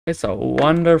It's a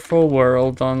wonderful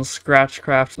world on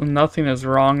Scratchcraft. Nothing is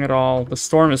wrong at all. The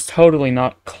storm is totally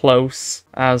not close,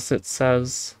 as it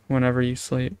says whenever you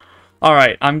sleep.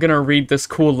 Alright, I'm gonna read this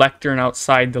cool lectern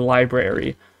outside the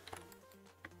library.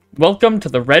 Welcome to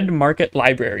the Red Market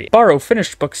Library. Borrow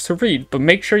finished books to read, but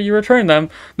make sure you return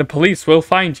them. The police will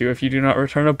find you if you do not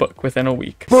return a book within a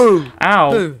week. Boo!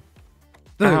 Ow. Boo!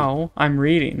 Boo! Ow. I'm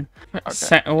reading.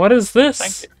 Okay. What is this?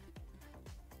 Thank you.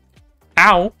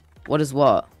 Ow. What is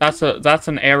what? That's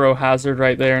an arrow hazard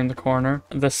right there in the corner.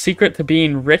 The secret to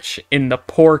being rich in the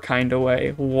poor kind of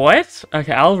way. What?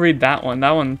 Okay, I'll read that one. That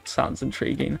one sounds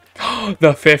intriguing.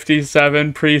 The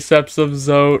 57 precepts of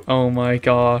Zote. Oh my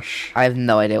gosh. I have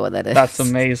no idea what that is. That's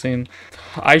amazing.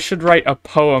 I should write a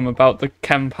poem about the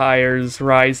Empire's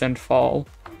rise and fall.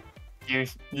 You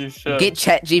should. Get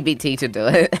ChatGPT to do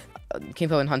it.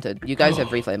 Kimpo and Hunted, you guys have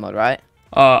replay mode, right?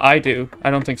 I do.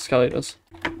 I don't think Skelly does.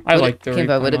 I like the Kimpo,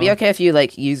 replay would it be mod. okay if you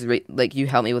like use you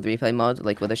help me with replay mod,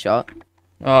 like with a shot?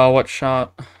 What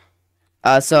shot?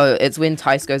 So it's when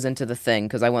Tice goes into the thing,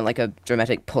 because I want like a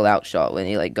dramatic pull-out shot when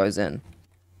he like goes in.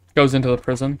 Goes into the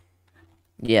prison?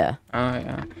 Yeah. Oh,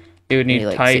 yeah. You would need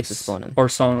like, Tice saves the spawning. or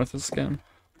someone with a skin.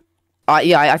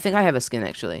 Yeah, I think I have a skin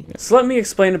actually. So let me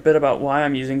explain a bit about why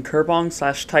I'm using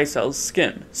Kerbong/Tycel's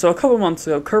skin. So a couple months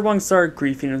ago, Kerbong started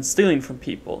griefing and stealing from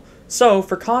people. So,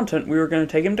 for content, we were going to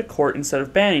take him to court instead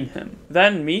of banning him.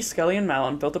 Then, me, Skelly, and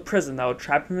Mallon built a prison that would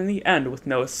trap him in the end with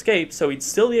no escape, so he'd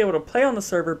still be able to play on the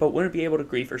server but wouldn't be able to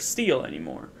grief or steal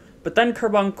anymore. But then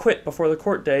Kerbong quit before the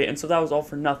court day, and so that was all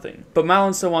for nothing. But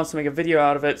Mallon still wants to make a video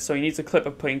out of it, so he needs a clip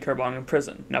of putting Kerbong in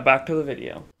prison. Now back to the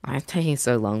video. I'm taking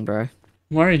so long, bro.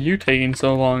 Why are you taking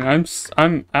so long?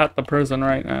 I'm at the prison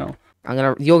right now.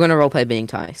 You're gonna roleplay being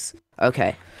Tice.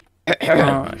 Okay.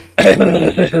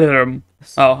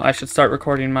 Oh, I should start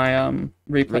recording my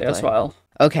replay as well.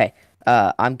 Okay.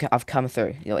 I've come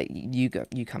through. You're like you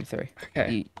come through.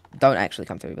 Okay. You don't actually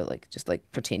come through, but like just like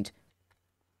pretend.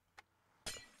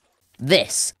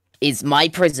 This is my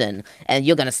prison, and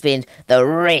you're gonna spend the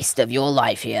rest of your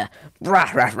life here.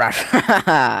 Rah rah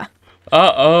rah.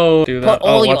 Uh-oh. Do that. Put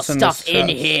all your what's in stuff this in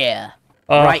chest? here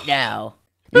Oh. right now.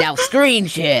 Now screen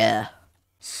share.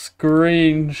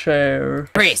 Screen share.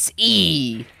 Press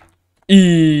E.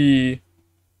 E.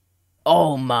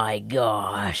 Oh my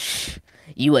gosh.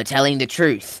 You are telling the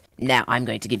truth. Now I'm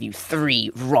going to give you 3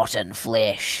 rotten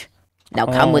flesh. Now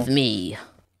come with me.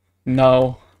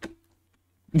 No.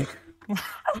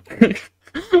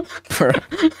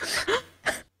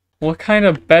 What kind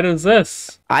of bed is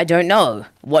this? I don't know.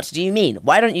 What do you mean?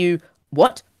 Why don't you...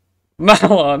 What?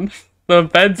 Mallon, the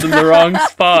bed's in the wrong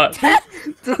spot.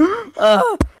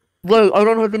 Wait, I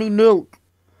don't have any milk.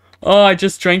 Oh, I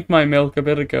just drank my milk a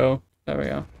bit ago. There we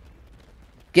go.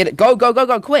 Get it. Go, go, go,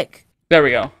 go, quick. There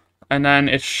we go. And then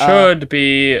it should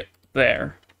be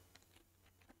there.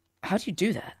 How do you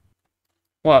do that?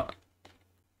 What?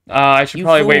 I should You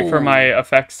probably wait for fool. my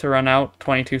effects to run out.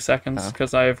 22 seconds,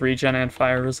 because I have regen and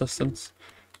fire resistance.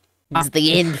 It's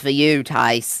the end for you,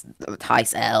 Tice.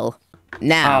 Tice L.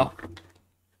 Now, Oh,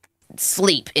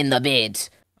 sleep in the bed.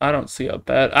 I don't see a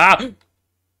bed. Ah!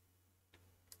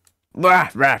 Rah,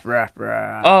 rah, rah,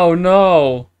 rah. Oh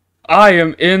no! I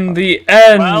am in the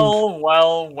end!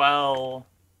 Well.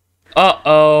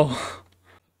 Uh-oh.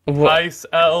 Nice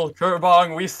L.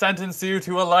 Kerbong, we sentence you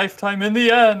to a lifetime in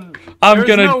the end. I'm There's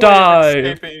gonna no way of die!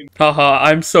 escaping. Haha,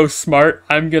 I'm so smart.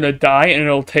 I'm gonna die and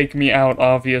it'll take me out,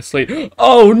 obviously.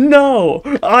 Oh no!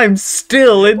 I'm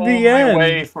still in the Only end!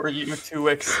 way for you to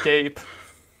escape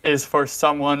is for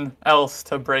someone else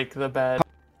to break the bed.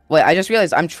 Wait, I just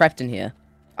realized I'm trapped in here.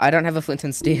 I don't have a flint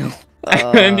and steel.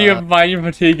 And you have mind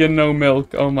fatigue and no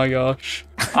milk. Oh my gosh.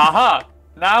 Aha!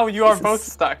 Now you are both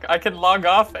stuck. I can log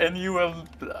off and you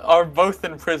are both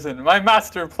in prison. My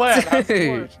master plan has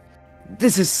Dude, worked.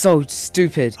 this is so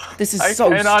stupid. This is I so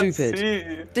cannot stupid.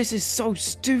 see. This is so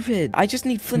stupid. I just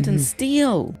need flint and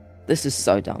steel. This is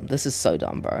so dumb. This is so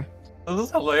dumb, bro. This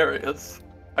is hilarious.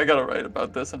 I gotta write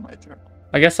about this in my journal.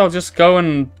 I guess I'll just go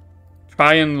and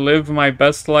try and live my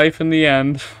best life in the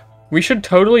end. We should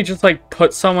totally just like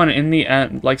put someone in the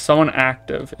end, like someone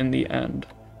active in the end,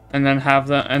 and then have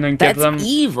them, and then give That's them.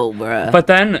 evil, bro. But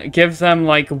then give them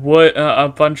like wood, a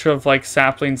bunch of like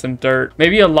saplings and dirt.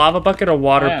 Maybe a lava bucket, a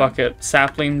water Yeah. bucket,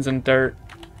 saplings and dirt,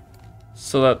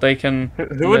 so that they can.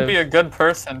 Who would be a good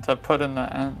person to put in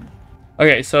the end?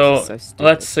 Okay, so This is so stupid.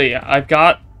 let's see. I've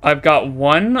got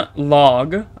 1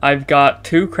 log. I've got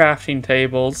 2 crafting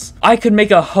tables. I could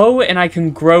make a hoe and I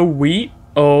can grow wheat.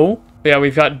 Oh, yeah,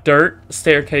 we've got dirt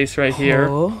staircase right here.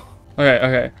 Oh.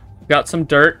 Okay. Got some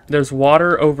dirt. There's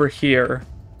water over here.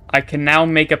 I can now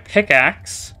make a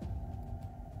pickaxe.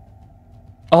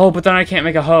 Oh, but then I can't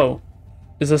make a hoe.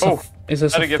 Is this Oh,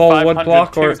 a get full wood 500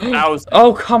 block or? 2,000.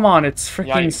 Oh, come on! It's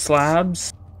freaking Yikes.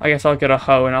 slabs. I guess I'll get a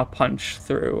hoe and I'll punch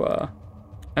through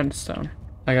endstone.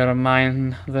 I gotta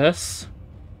mine this.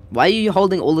 Why are you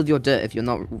holding all of your dirt if you're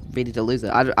not ready to lose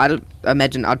it? I'd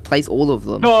imagine I'd place all of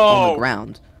them on the No!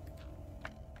 ground.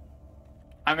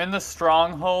 I'm in the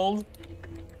stronghold.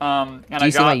 And Do I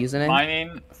you see my got username?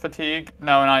 mining fatigue.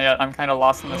 No, not yet. I'm kind of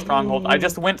lost in the stronghold. I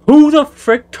just went. Who the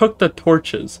frick took the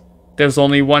torches? There's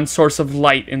only one source of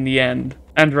light in the end.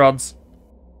 End rods.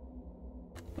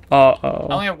 I Uh-oh.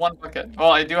 only have one bucket.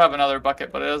 Well, I do have another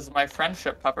bucket, but it has my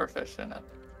friendship pufferfish in it.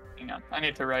 Hang on. I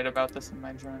need to write about this in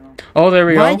my journal. Oh, there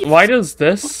we Why go. did- Why does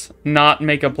this not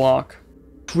make a block?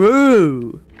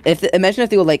 True. Imagine if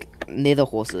they were like nether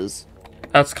horses.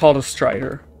 That's called a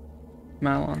strider.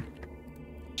 Mallon.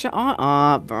 Shut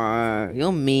up, bro.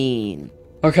 You're mean.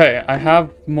 Okay, I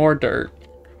have more dirt.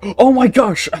 Oh my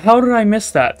gosh, how did I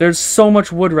miss that? There's so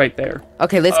much wood right there.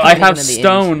 Okay, let's I kill him have in the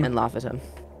stone. end and laugh at him.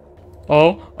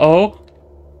 Oh.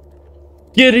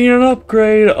 Getting an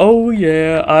upgrade. Oh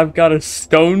yeah, I've got a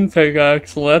stone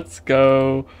pickaxe. Let's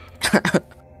go.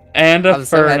 And a I'm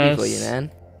so happy for you, furnace.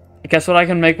 man. Guess what I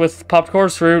can make with popped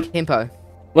coarse fruit? Kimpo.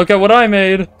 Look at what I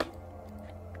made.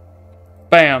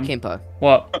 Bam. Kimpo.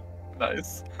 What?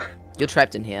 Nice. You're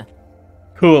trapped in here.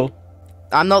 Cool.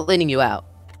 I'm not letting you out.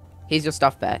 Here's your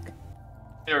stuff back.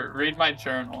 Here, read my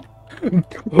journal.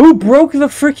 Who broke the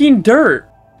freaking dirt?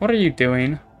 What are you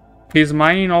doing? He's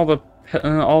mining all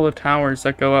the towers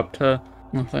that go up to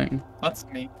nothing. That's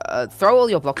me. Throw all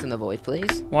your blocks in the void,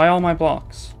 please. Why all my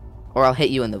blocks? Or I'll hit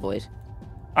you in the void.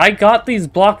 I got these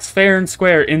blocks fair and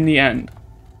square in the end.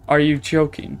 Are you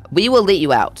joking? We will let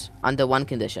you out under one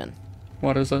condition.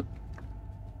 What is it?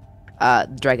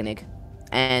 Dragon egg.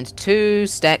 And 2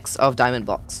 stacks of diamond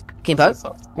blocks. Kimpo,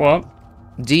 What?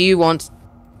 do you want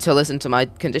to listen to my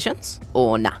conditions?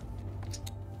 Or nah?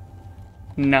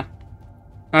 Nah.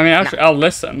 I mean, actually, I'll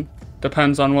listen.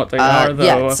 Depends on what they are, though.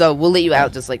 Yeah, so we'll let you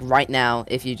out just like right now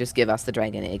if you just give us the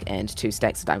dragon egg and 2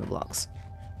 stacks of diamond blocks.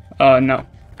 No.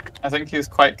 I think he's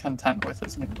quite content with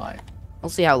his new life. We'll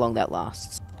see how long that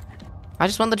lasts. I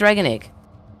just want the dragon egg.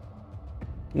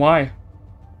 Why?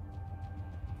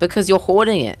 Because you're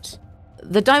hoarding it.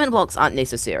 The diamond blocks aren't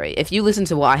necessary. If you listen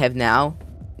to what I have now,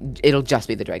 it'll just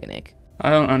be the dragon egg.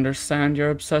 I don't understand your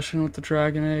obsession with the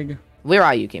dragon egg. Where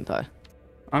are you, Kimpo?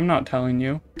 I'm not telling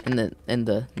you. In the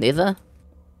nether?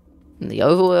 In the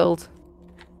overworld?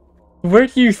 Where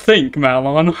do you think,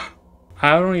 Mallon?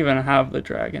 I don't even have the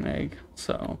dragon egg,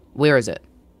 so... Where is it?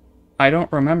 I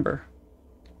don't remember.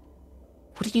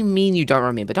 What do you mean you don't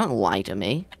remember? Don't lie to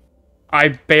me. I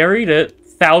buried it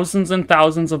thousands and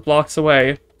thousands of blocks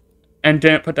away and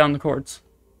didn't put down the cords.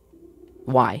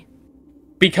 Why?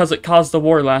 Because it caused the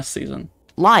war last season.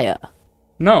 Liar.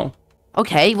 No.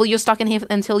 Okay, well you're stuck in here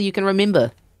until you can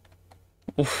remember.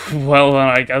 Well, then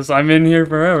I guess I'm in here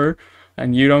forever,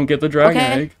 and you don't get the dragon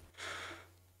Okay. egg.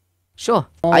 Sure.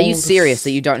 All Are you this- serious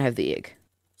that you don't have the egg?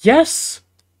 Yes!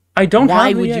 I don't Why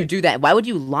have the would you egg. do that? Why would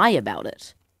you lie about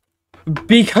it?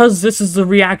 Because this is the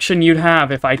reaction you'd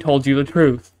have if I told you the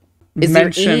truth. Is there any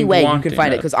Mentioned way you can wanting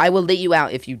find it? Because I will let you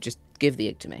out if you just give the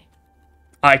egg to me.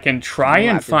 I can try You'll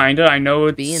and have to find it. I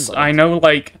know be it's. involved. I know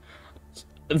like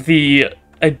the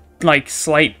like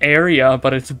slight area,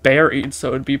 but it's buried, so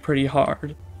it'd be pretty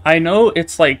hard. I know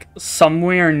it's like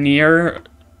somewhere near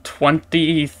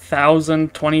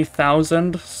 20,000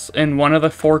 in one of the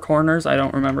 4 corners. I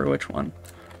don't remember which one.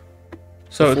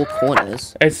 So 4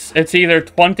 corners. it's either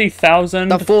 20,000,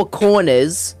 The 4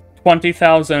 corners?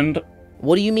 20,000.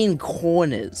 What do you mean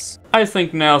corners? I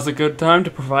think now's a good time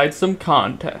to provide some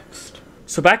context.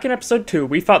 So back in episode 2,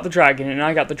 we fought the dragon and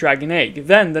I got the dragon egg.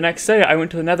 Then, the next day, I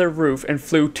went to the nether roof and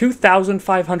flew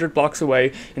 2,500 blocks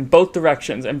away in both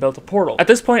directions and built a portal. At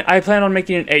this point, I planned on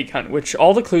making an egg hunt, which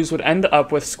all the clues would end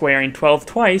up with squaring 12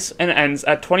 twice and ends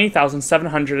at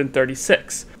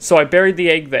 20,736. So I buried the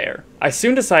egg there. I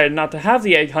soon decided not to have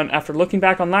the egg hunt after looking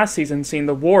back on last season seeing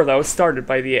the war that was started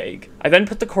by the egg. I then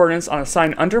put the coordinates on a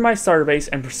sign under my starter base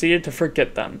and proceeded to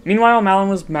forget them. Meanwhile, Mallon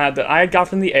was mad that I had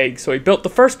gotten the egg, so he built the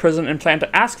first prison and planned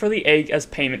to ask for the egg as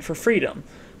payment for freedom.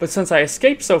 But since I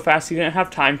escaped so fast, he didn't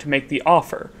have time to make the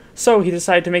offer. So he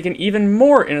decided to make an even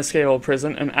more inescapable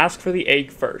prison and ask for the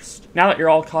egg first. Now that you're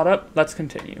all caught up, let's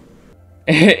continue.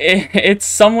 It's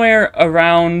somewhere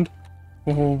around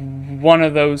one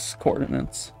of those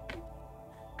coordinates.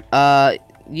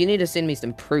 You need to send me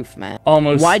some proof, man.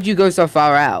 Almost. Why'd you go so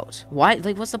far out? Why?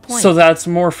 Like, what's the point? So that's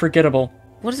more forgettable.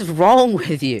 What is wrong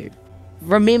with you?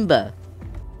 Remember.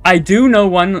 I do know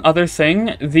one other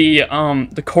thing. The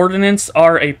coordinates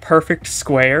are a perfect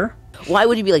square. Why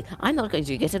would you be like, I'm not going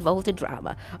to get involved in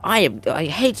drama. I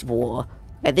hate war.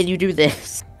 And then you do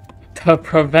this. To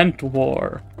prevent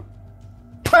war.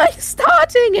 By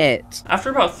starting it! After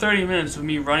about 30 minutes of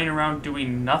me running around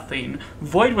doing nothing,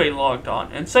 Voidway logged on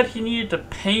and said he needed to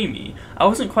pay me. I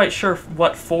wasn't quite sure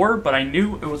what for, but I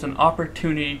knew it was an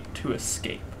opportunity to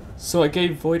escape. So I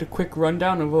gave Void a quick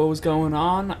rundown of what was going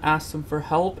on, asked him for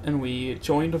help, and we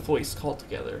joined a voice call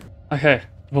together. Okay,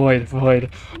 Void.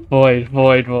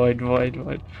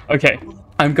 Okay,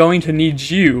 I'm going to need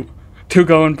you to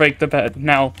go and break the bed.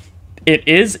 Now, it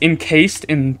is encased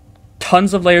in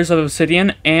tons of layers of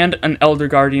obsidian and an Elder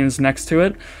Guardian's next to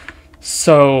it.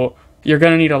 So you're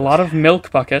gonna need a lot of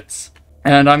milk buckets,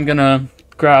 and I'm gonna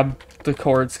grab the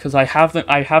cords because I have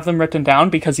them written down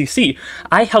because you see,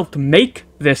 I helped make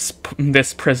this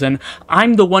prison.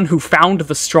 I'm the one who found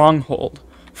the stronghold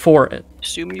for it.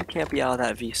 Assume you can't be out of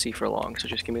that VC for long, so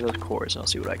just give me those cords and I'll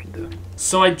see what I can do.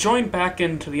 So I joined back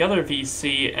into the other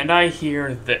VC and I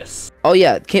hear this. Oh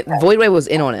yeah, Voidway was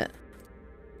in on it.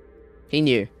 He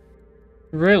knew.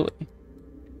 Really?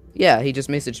 Yeah, he just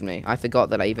messaged me. I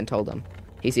forgot that I even told him.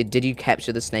 He said, did you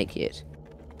capture the snake yet?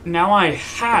 Now I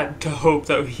had to hope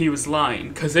that he was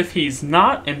lying, because if he's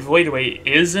not and Voidway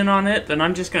is in on it, then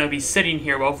I'm just going to be sitting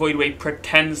here while Voidway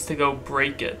pretends to go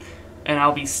break it, and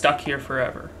I'll be stuck here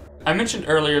forever. I mentioned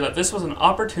earlier that this was an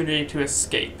opportunity to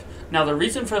escape. Now the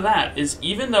reason for that is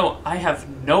even though I have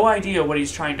no idea what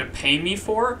he's trying to pay me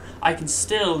for, I can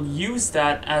still use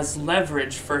that as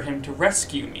leverage for him to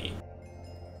rescue me.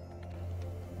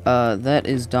 That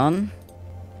is done.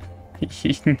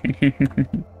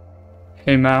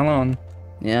 Hey Mallon.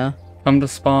 Yeah? Come to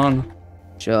spawn.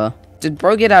 Sure. Did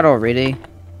bro get out already?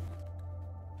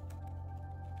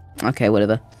 Okay,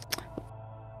 whatever.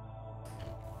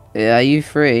 Yeah, are you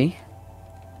free?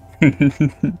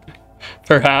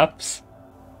 Perhaps.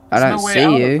 I don't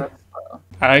see you.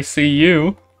 I see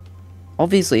you.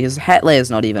 Obviously, his hat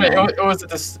layer's not even Wait, on.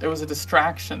 it was a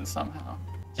distraction somehow.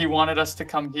 He wanted us to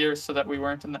come here so that we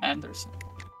weren't in the end or something.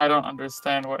 I don't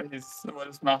understand what his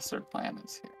master plan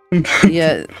is here.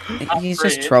 Yeah, he's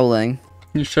just trolling.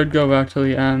 You should go back to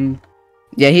the end.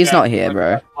 Yeah, he's not here,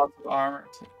 bro. Lots of armor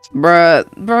too.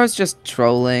 Bro's just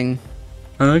trolling.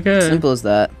 Okay. Simple as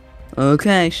that.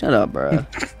 Okay, shut up, bro.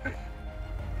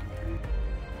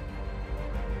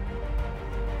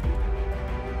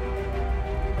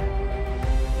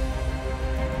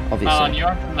 Obviously. Mallon, you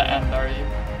aren't from the end, are you?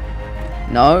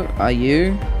 No, are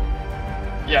you?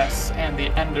 Yes, and the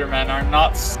Endermen are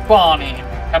not spawning.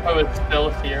 Tempo is still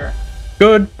here.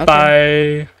 Goodbye.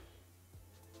 Okay.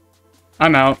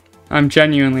 I'm out. I'm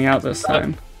genuinely out this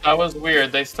time. That was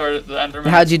weird. They started the Endermen.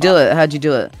 How'd you do it? How'd you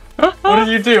do it? What did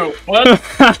you do? What?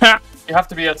 You have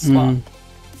to be at spawn.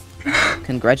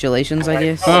 Congratulations, I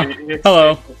guess. Oh, you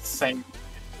Hello. Same.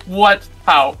 What?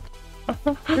 How?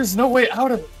 There's no way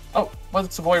out of it. Oh,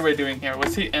 what's the Voidway doing here?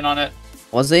 Was he in on it?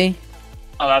 Was he?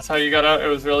 Oh, that's how you got out? It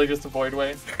was really just a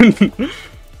Voidway?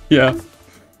 Yeah.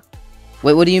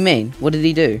 Wait, what do you mean? What did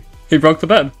he do? He broke the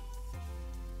bed.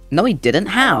 No, he didn't.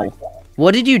 How?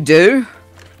 What did you do?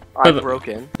 I broke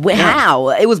in. Wait, how?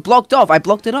 It was blocked off. I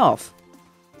blocked it off.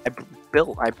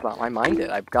 I mined it.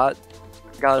 I've got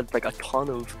like a ton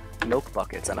of milk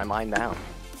buckets and I mined down.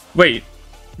 Wait.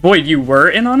 Void, you were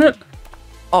in on it?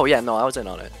 Oh yeah, no, I was in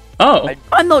on it. Oh.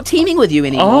 I'm not teaming with you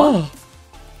anymore. Oh.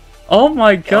 Oh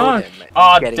my gosh.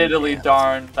 Oh, Getting diddly jammed.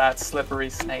 darn, that slippery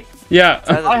snake. Yeah.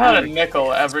 I had a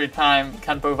nickel every time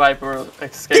Kenpo Viper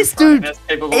escaped. This dude, I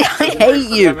hate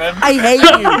you. I hate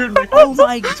you. Oh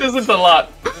my Which isn't a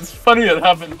lot. It's funny it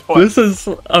happened twice. This is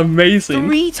amazing.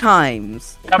 3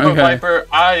 times. Kenpo Okay. Viper,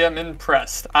 I am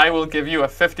impressed. I will give you a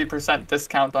 50%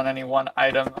 discount on any one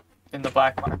item in the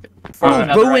black market. For I'll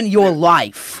another ruin item. your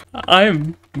life.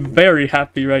 I'm very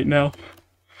happy right now.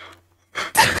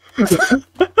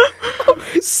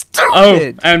 Stupid.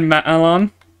 Oh, and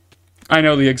Mallon, I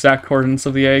know the exact coordinates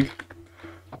of the egg.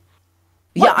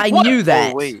 Yeah, I knew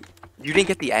that. Oh wait, you didn't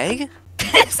get the egg?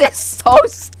 This is so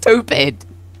stupid.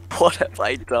 What have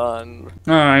I done?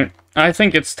 Alright, I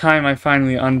think it's time I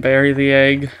finally unbury the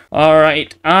egg.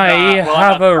 Alright, I well, I'm have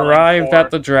not selling arrived for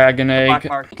at the dragon black egg.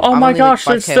 market. Oh I'm my only like gosh,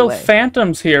 there's 5K still away.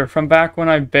 phantoms here from back when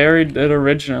I buried it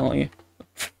originally.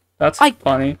 That's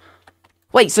funny.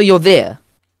 Wait, so you're there?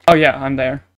 Oh yeah, I'm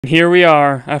there. Here we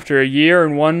are, after a year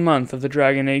and 1 month of the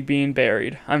dragon egg being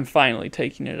buried. I'm finally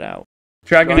taking it out.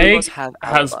 Dragon None of egg us have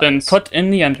has been alibis. put in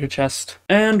the ender chest.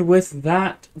 And with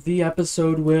that, the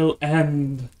episode will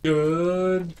end.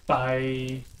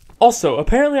 Goodbye. Also,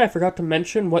 apparently I forgot to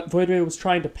mention what Voidray was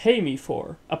trying to pay me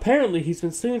for. Apparently he's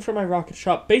been stealing from my rocket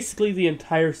shop basically the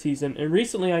entire season, and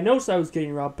recently I noticed I was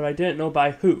getting robbed, but I didn't know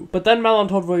by who. But then Mallon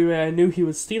told Voidray I knew he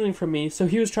was stealing from me, so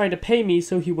he was trying to pay me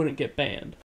so he wouldn't get banned.